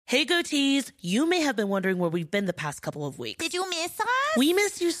Hey, Goatees, you may have been wondering where we've been the past couple of weeks. Did you miss us? We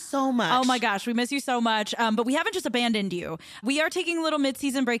miss you so much. Oh my gosh, we miss you so much. But we haven't just abandoned you. We are taking a little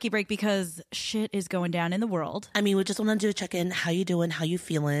mid-season breaky break because shit is going down in the world. I mean, we just want to do a check-in. How you doing? How you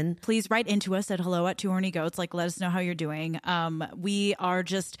feeling? Please write into us at hello@2hornygoats. Like, let us know how you're doing. We are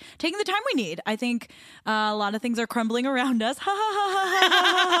just taking the time we need. I think a lot of things are crumbling around us.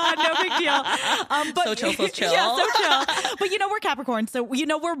 No big deal. But, So chill. Yeah, so chill. But we're Capricorn, so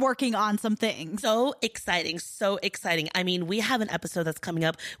we're working on some things. So exciting. I mean, we have an episode that's coming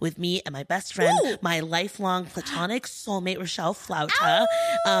up with me and my best friend, my lifelong platonic soulmate, Rochelle Flauta,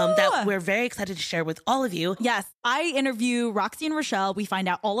 that we're very excited to share with all of you. Yes, I interview Roxy and Rochelle. We find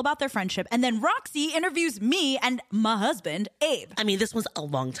out all about their friendship. And then Roxy interviews me and my husband, Abe. I mean, this was a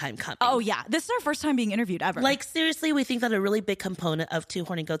long time coming. Oh, yeah. This is our first time being interviewed ever. Like, seriously, we think that a really big component of Two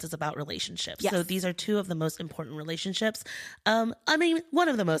Horny Goats is about relationships. Yes. So these are two of the most important relationships. One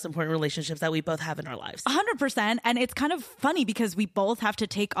of the most important relationships that we both have in our lives. 100%. And it's kind of funny because we both have to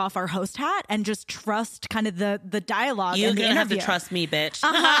take off our host hat and just trust kind of the dialogue. You're and the going to have to interview. trust me, bitch.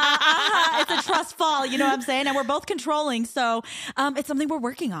 It's a trust fall, you know what I'm saying? And we're both controlling. So it's something we're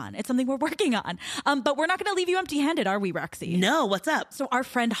working on. But we're not going to leave you empty-handed, are we, Roxy? No, what's up? So our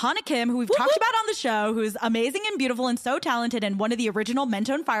friend Hannah Kim, who we've talked about on the show, who's amazing and beautiful and so talented and one of the original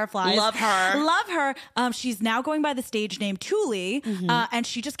Mentone Fireflies. Love her. She's now going by the stage name Thule, and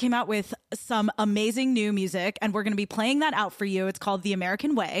she just came out with some amazing new music, and we're going to be playing that out for you. It's called The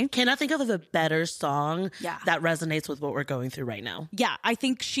American Way. Cannot think of a better song Yeah. that resonates with what we're going through right now. Yeah, I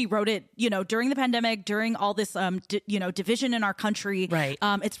think she wrote it, during the pandemic, during all this, division in our country. Right.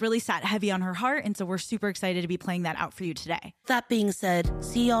 It's really sat heavy on her heart, and so we're super excited to be playing that out for you today. That being said,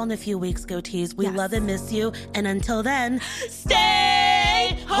 see y'all in a few weeks, Goatees. We Yes. love and miss you. And until then,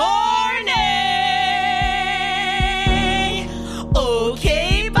 Stay horny!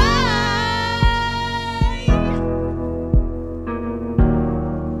 Okay, bye!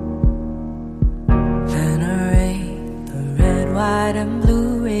 Venerate the red, white, and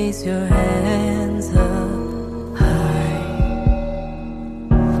blue. Raise your hands up high.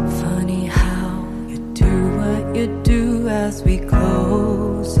 Funny how you do what you do as we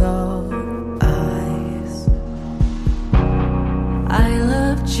close our eyes. I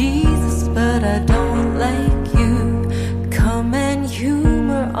love Jesus, but I don't like you. Come and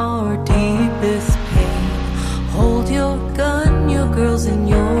humor our deepest pain. Hold your gun, your girls, and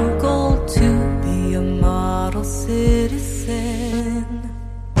your gold to be a model citizen.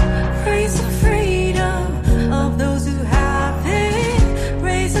 Raise the freedom of those who have it.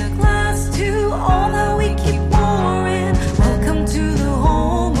 Raise a glass to all that we keep warring. Welcome to the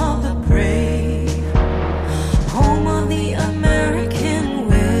home of the brave, home of the American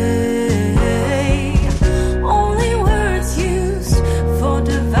way. Only words used for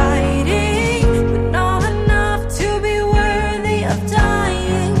dividing, but not enough to be worthy of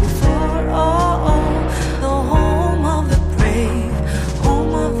dying for. Oh, the home of the brave,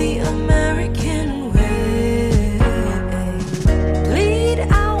 home of the American way. Bleed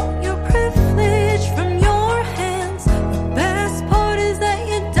out your privilege from your hands. The best part is that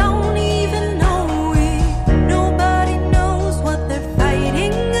you don't even know it. Nobody knows what they're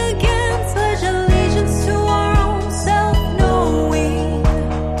fighting against. Pledge allegiance to our own self-knowing.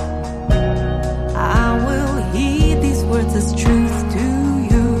 I will heed these words as truth to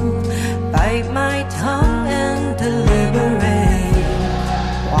you. Bite my tongue and deliberate.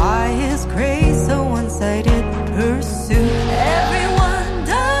 Why is grace a one-sided pursuit? Everyone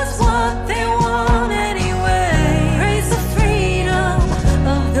does what they want anyway. Praise the freedom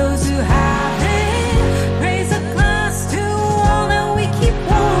of those who have it. Raise a glass to all that we keep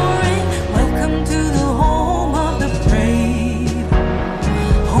warring. Welcome to the home of the brave,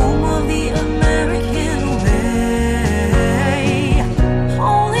 home of the American way.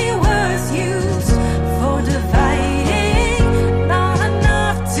 Only words used for dividing, not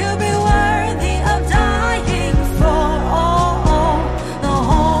enough to be worthy of dying for. Oh, the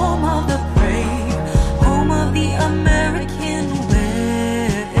home of the brave, home of the American way.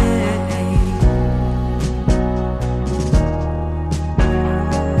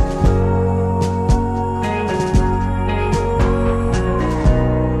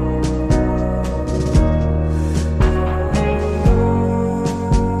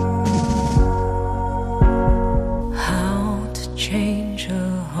 How to change a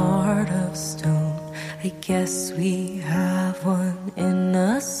heart of stone? I guess we have one in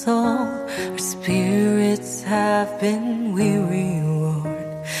us all. Our spirits have been